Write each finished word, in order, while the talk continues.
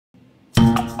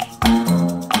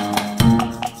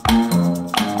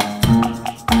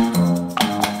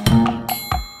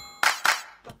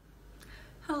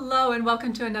and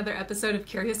welcome to another episode of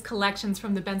Curious Collections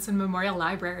from the Benson Memorial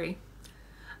Library.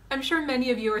 I'm sure many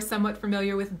of you are somewhat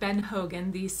familiar with Ben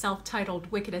Hogan, the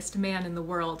self-titled wickedest man in the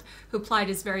world, who plied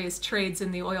his various trades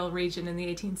in the oil region in the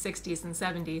 1860s and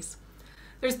 70s.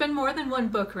 There's been more than one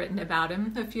book written about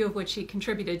him, a few of which he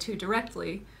contributed to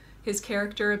directly. His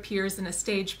character appears in a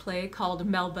stage play called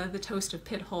Melba, the Toast of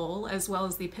Pithole, as well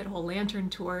as the Pithole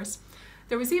Lantern Tours.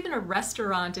 There was even a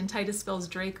restaurant in Titusville's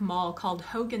Drake Mall called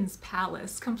Hogan's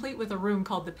Palace, complete with a room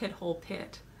called the Pithole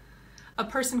Pit. A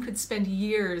person could spend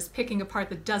years picking apart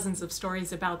the dozens of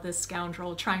stories about this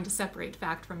scoundrel, trying to separate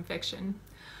fact from fiction.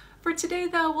 For today,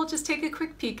 though, we'll just take a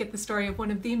quick peek at the story of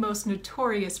one of the most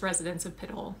notorious residents of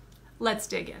Pithole. Let's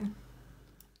dig in.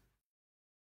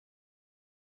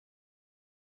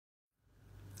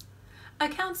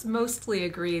 Accounts mostly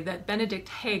agree that Benedict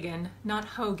Hagen, not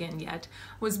Hogan yet,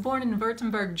 was born in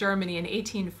Württemberg, Germany in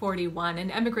 1841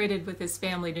 and emigrated with his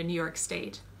family to New York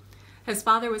State. His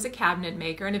father was a cabinet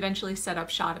maker and eventually set up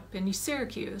shop in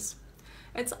Syracuse.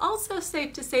 It's also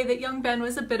safe to say that young Ben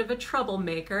was a bit of a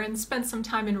troublemaker and spent some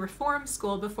time in reform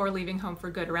school before leaving home for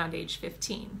good around age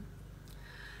 15.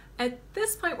 At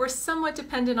this point, we're somewhat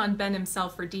dependent on Ben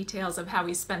himself for details of how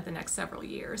he spent the next several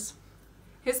years.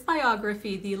 His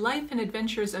biography, The Life and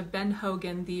Adventures of Ben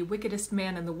Hogan, the Wickedest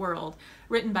Man in the World,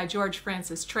 written by George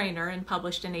Francis Trainer and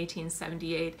published in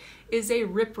 1878, is a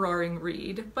rip-roaring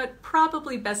read, but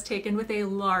probably best taken with a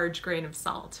large grain of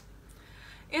salt.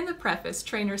 In the preface,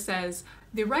 Trainer says,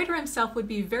 "The writer himself would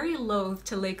be very loath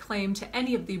to lay claim to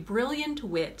any of the brilliant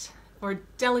wit or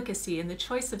delicacy in the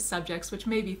choice of subjects which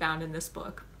may be found in this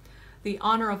book. The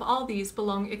honor of all these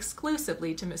belong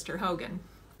exclusively to Mr. Hogan."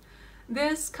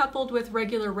 This, coupled with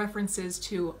regular references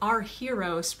to our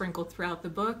hero sprinkled throughout the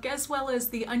book, as well as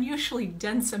the unusually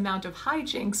dense amount of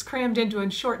hijinks crammed into a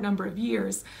short number of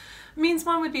years, means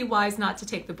one would be wise not to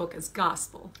take the book as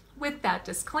gospel. With that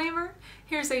disclaimer,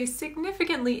 here's a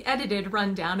significantly edited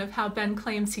rundown of how Ben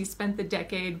claims he spent the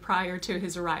decade prior to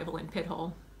his arrival in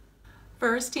Pithole.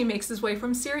 First, he makes his way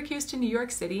from Syracuse to New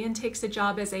York City and takes a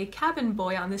job as a cabin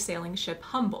boy on the sailing ship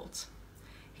Humboldt.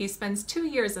 He spends 2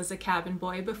 years as a cabin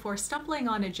boy before stumbling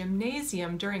on a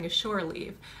gymnasium during a shore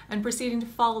leave and proceeding to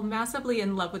fall massively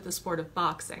in love with the sport of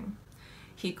boxing.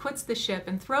 He quits the ship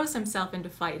and throws himself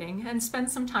into fighting and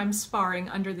spends some time sparring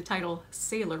under the title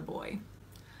Sailor Boy.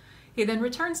 He then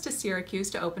returns to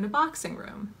Syracuse to open a boxing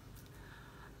room.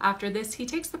 After this, he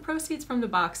takes the proceeds from the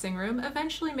boxing room,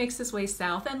 eventually makes his way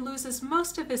south, and loses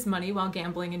most of his money while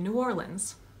gambling in New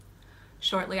Orleans.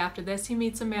 Shortly after this, he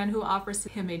meets a man who offers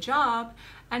him a job,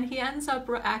 and he ends up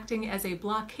acting as a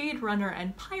blockade runner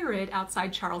and pirate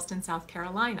outside Charleston, South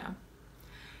Carolina.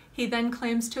 He then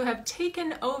claims to have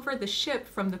taken over the ship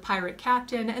from the pirate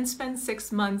captain and spends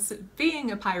 6 months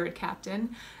being a pirate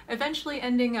captain, eventually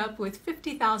ending up with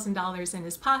 $50,000 in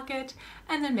his pocket,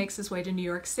 and then makes his way to New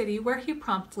York City, where he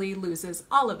promptly loses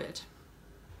all of it.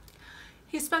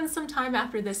 He spends some time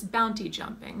after this bounty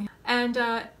jumping, and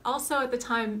also at the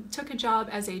time took a job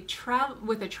as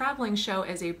with a traveling show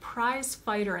as a prize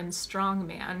fighter and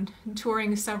strongman,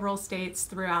 touring several states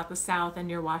throughout the South and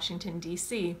near Washington,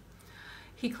 D.C.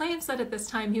 He claims that at this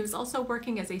time he was also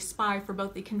working as a spy for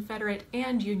both the Confederate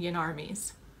and Union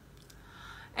armies.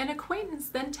 An acquaintance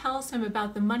then tells him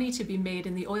about the money to be made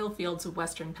in the oil fields of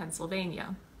western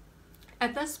Pennsylvania.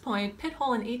 At this point,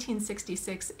 Pithole in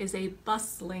 1866 is a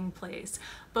bustling place,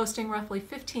 boasting roughly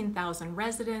 15,000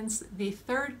 residents, the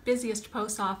third busiest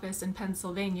post office in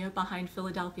Pennsylvania behind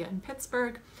Philadelphia and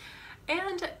Pittsburgh,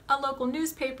 and a local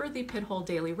newspaper, the Pithole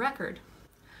Daily Record.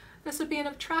 This would be an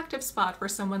attractive spot for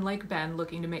someone like Ben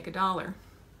looking to make a dollar.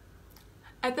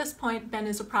 At this point, Ben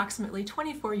is approximately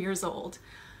 24 years old.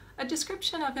 A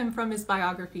description of him from his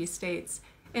biography states,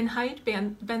 "In height,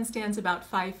 Ben stands about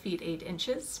 5 feet 8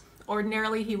 inches.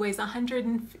 Ordinarily, he weighs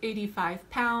 185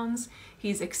 pounds.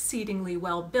 He's exceedingly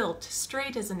well built,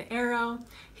 straight as an arrow.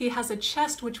 He has a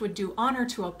chest which would do honor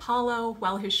to Apollo,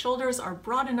 while his shoulders are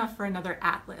broad enough for another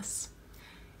Atlas.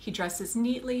 He dresses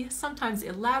neatly, sometimes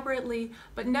elaborately,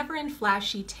 but never in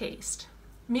flashy taste.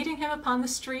 Meeting him upon the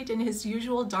street in his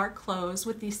usual dark clothes,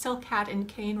 with the silk hat and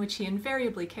cane which he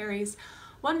invariably carries,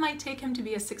 one might take him to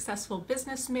be a successful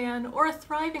businessman, or a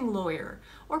thriving lawyer,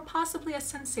 or possibly a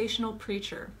sensational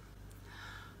preacher."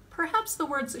 Perhaps the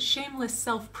words shameless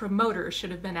self-promoter should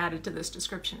have been added to this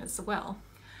description as well.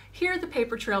 Here the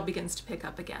paper trail begins to pick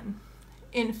up again.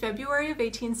 In February of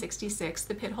 1866,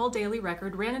 the Pithole Daily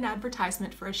Record ran an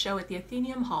advertisement for a show at the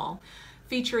Athenaeum Hall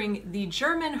featuring the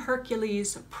German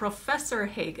Hercules Professor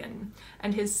Hagen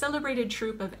and his celebrated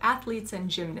troupe of athletes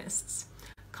and gymnasts.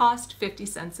 Cost 50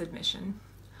 cents admission.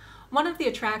 One of the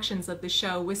attractions of the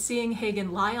show was seeing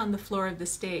Hagan lie on the floor of the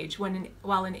stage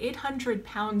while an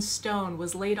 800-pound stone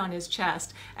was laid on his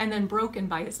chest and then broken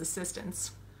by his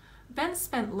assistants. Ben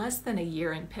spent less than a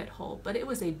year in Pithole, but it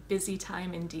was a busy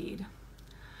time indeed.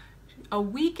 A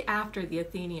week after the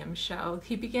Athenaeum show,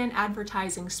 he began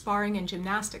advertising sparring and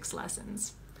gymnastics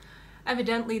lessons.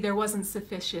 Evidently, there wasn't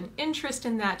sufficient interest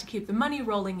in that to keep the money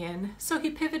rolling in, so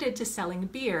he pivoted to selling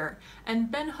beer,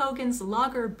 and Ben Hogan's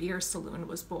Lager Beer Saloon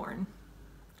was born.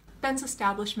 Ben's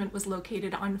establishment was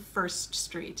located on First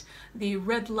Street, the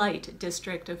red light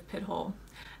district of Pithole,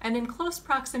 and in close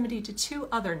proximity to two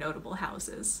other notable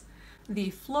houses.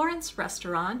 The Florence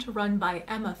restaurant, run by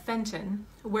Emma Fenton,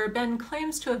 where Ben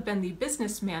claims to have been the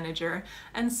business manager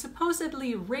and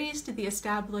supposedly raised the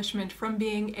establishment from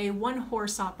being a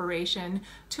one-horse operation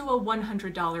to a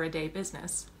 $100 a day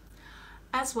business,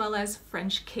 as well as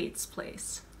French Kate's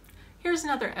place. Here's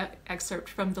another excerpt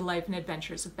from The Life and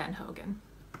Adventures of Ben Hogan.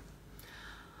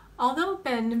 Although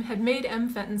Ben had made M.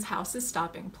 Fenton's house his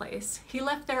stopping place, he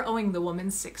left there owing the woman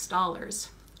 $6.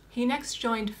 He next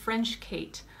joined French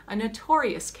Kate, a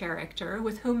notorious character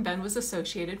with whom Ben was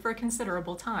associated for a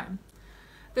considerable time.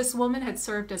 This woman had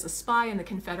served as a spy in the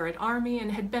Confederate Army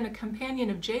and had been a companion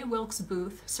of J. Wilkes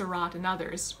Booth, Surratt, and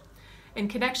others. In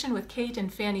connection with Kate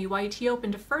and Fanny White, he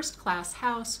opened a first-class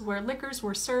house where liquors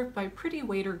were served by pretty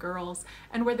waiter girls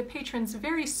and where the patrons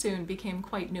very soon became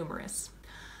quite numerous.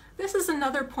 This is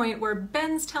another point where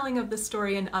Ben's telling of the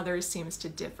story and others seems to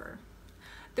differ.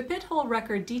 The Pithole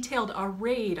record detailed a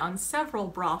raid on several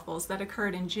brothels that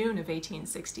occurred in June of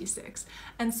 1866,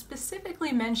 and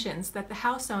specifically mentions that the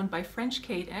house owned by French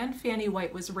Kate and Fanny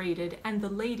White was raided and the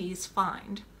ladies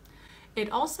fined. It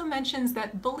also mentions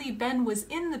that Bully Ben was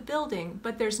in the building,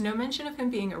 but there's no mention of him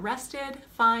being arrested,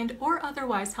 fined, or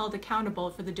otherwise held accountable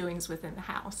for the doings within the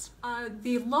house.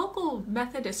 The local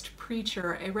Methodist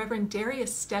preacher, a Reverend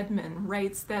Darius Stedman,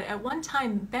 writes that at one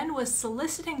time Ben was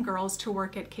soliciting girls to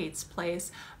work at Kate's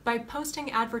place by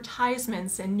posting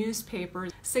advertisements in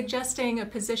newspapers suggesting a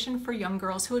position for young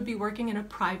girls who would be working in a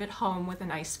private home with a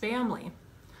nice family.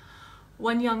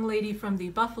 One young lady from the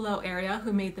Buffalo area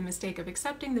who made the mistake of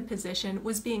accepting the position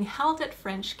was being held at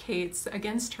French Kate's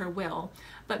against her will,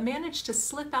 but managed to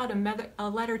slip out a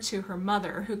letter to her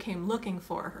mother, who came looking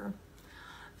for her.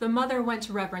 The mother went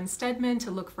to Reverend Stedman to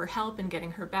look for help in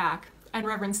getting her back, and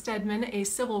Reverend Stedman, a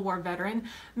Civil War veteran,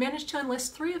 managed to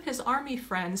enlist 3 of his army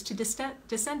friends to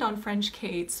descend on French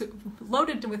Kate's,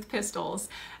 loaded with pistols,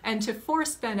 and to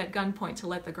force Ben at gunpoint to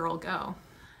let the girl go.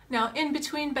 Now, in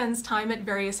between Ben's time at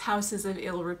various houses of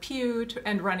ill repute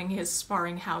and running his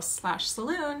sparring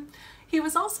house/saloon, he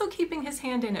was also keeping his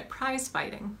hand in at prize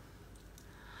fighting.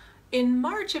 In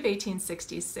March of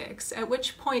 1866, at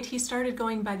which point he started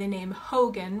going by the name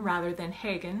Hogan rather than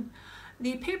Hagan,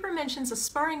 the paper mentions a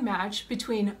sparring match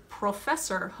between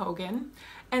Professor Hogan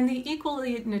and the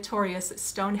equally notorious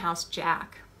Stonehouse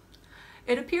Jack.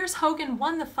 It appears Hogan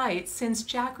won the fight since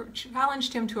Jack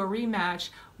challenged him to a rematch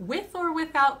with or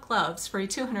without gloves for a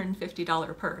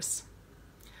 $250 purse.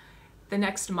 The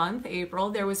next month, April,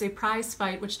 there was a prize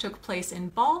fight which took place in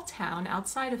Balltown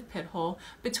outside of Pithole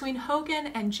between Hogan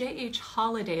and J.H.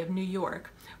 Holliday of New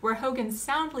York, where Hogan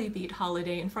soundly beat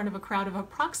Holliday in front of a crowd of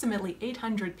approximately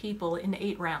 800 people in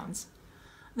 8 rounds.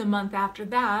 The month after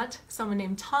that, someone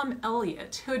named Tom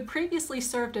Elliott, who had previously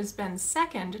served as Ben's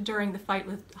second during the fight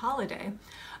with Holliday,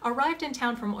 arrived in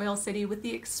town from Oil City with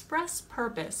the express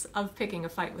purpose of picking a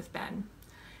fight with Ben.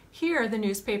 Here, the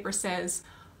newspaper says,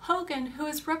 Hogan, who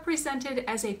is represented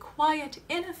as a quiet,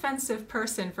 inoffensive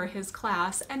person for his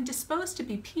class and disposed to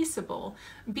be peaceable,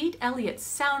 beat Elliott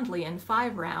soundly in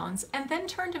 5 rounds and then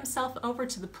turned himself over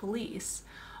to the police,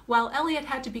 while Elliott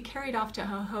had to be carried off to a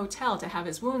hotel to have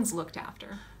his wounds looked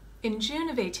after. In June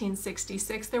of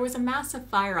 1866, there was a massive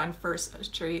fire on First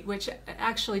Street, which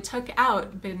actually took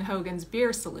out Ben Hogan's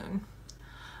beer saloon.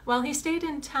 While he stayed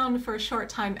in town for a short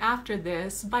time after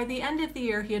this, by the end of the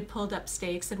year he had pulled up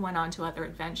stakes and went on to other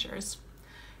adventures.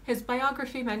 His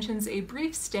biography mentions a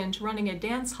brief stint running a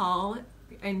dance hall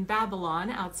in Babylon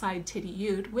outside Titty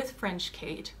Ute with French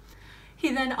Kate.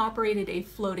 He then operated a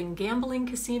floating gambling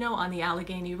casino on the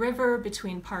Allegheny River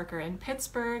between Parker and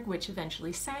Pittsburgh, which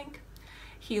eventually sank.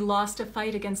 He lost a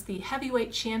fight against the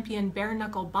heavyweight champion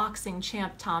bare-knuckle boxing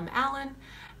champ Tom Allen,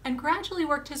 and gradually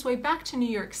worked his way back to New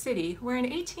York City, where in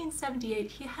 1878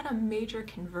 he had a major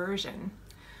conversion.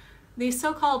 The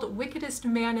so-called wickedest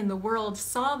man in the world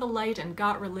saw the light and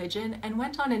got religion and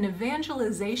went on an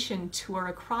evangelization tour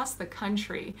across the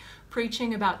country,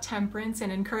 preaching about temperance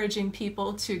and encouraging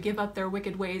people to give up their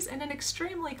wicked ways in an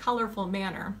extremely colorful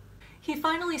manner. He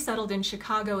finally settled in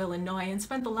Chicago, Illinois, and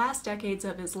spent the last decades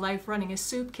of his life running a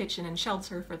soup kitchen and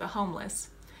shelter for the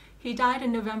homeless. He died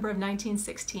in November of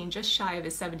 1916, just shy of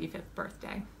his 75th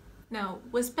birthday. Now,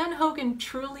 was Ben Hogan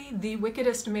truly the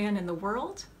wickedest man in the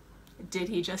world? Did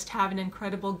he just have an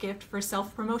incredible gift for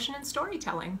self-promotion and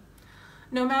storytelling?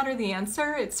 No matter the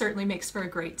answer, it certainly makes for a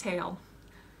great tale.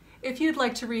 If you'd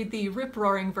like to read the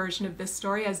rip-roaring version of this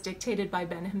story as dictated by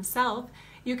Ben himself,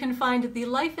 you can find The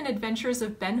Life and Adventures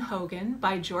of Ben Hogan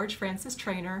by George Francis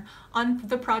Trainer on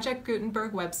the Project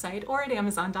Gutenberg website or at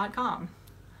Amazon.com.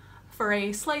 For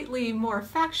a slightly more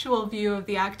factual view of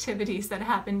the activities that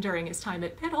happened during his time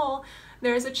at Pithole,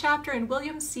 there is a chapter in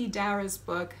William C. Dara's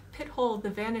book, Pithole,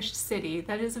 the Vanished City,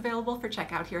 that is available for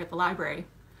checkout here at the library.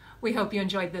 We hope you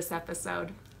enjoyed this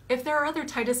episode. If there are other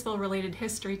Titusville-related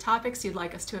history topics you'd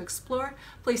like us to explore,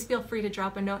 please feel free to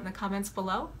drop a note in the comments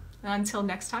below. Until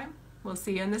next time, we'll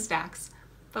see you in the stacks.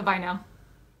 Bye-bye now.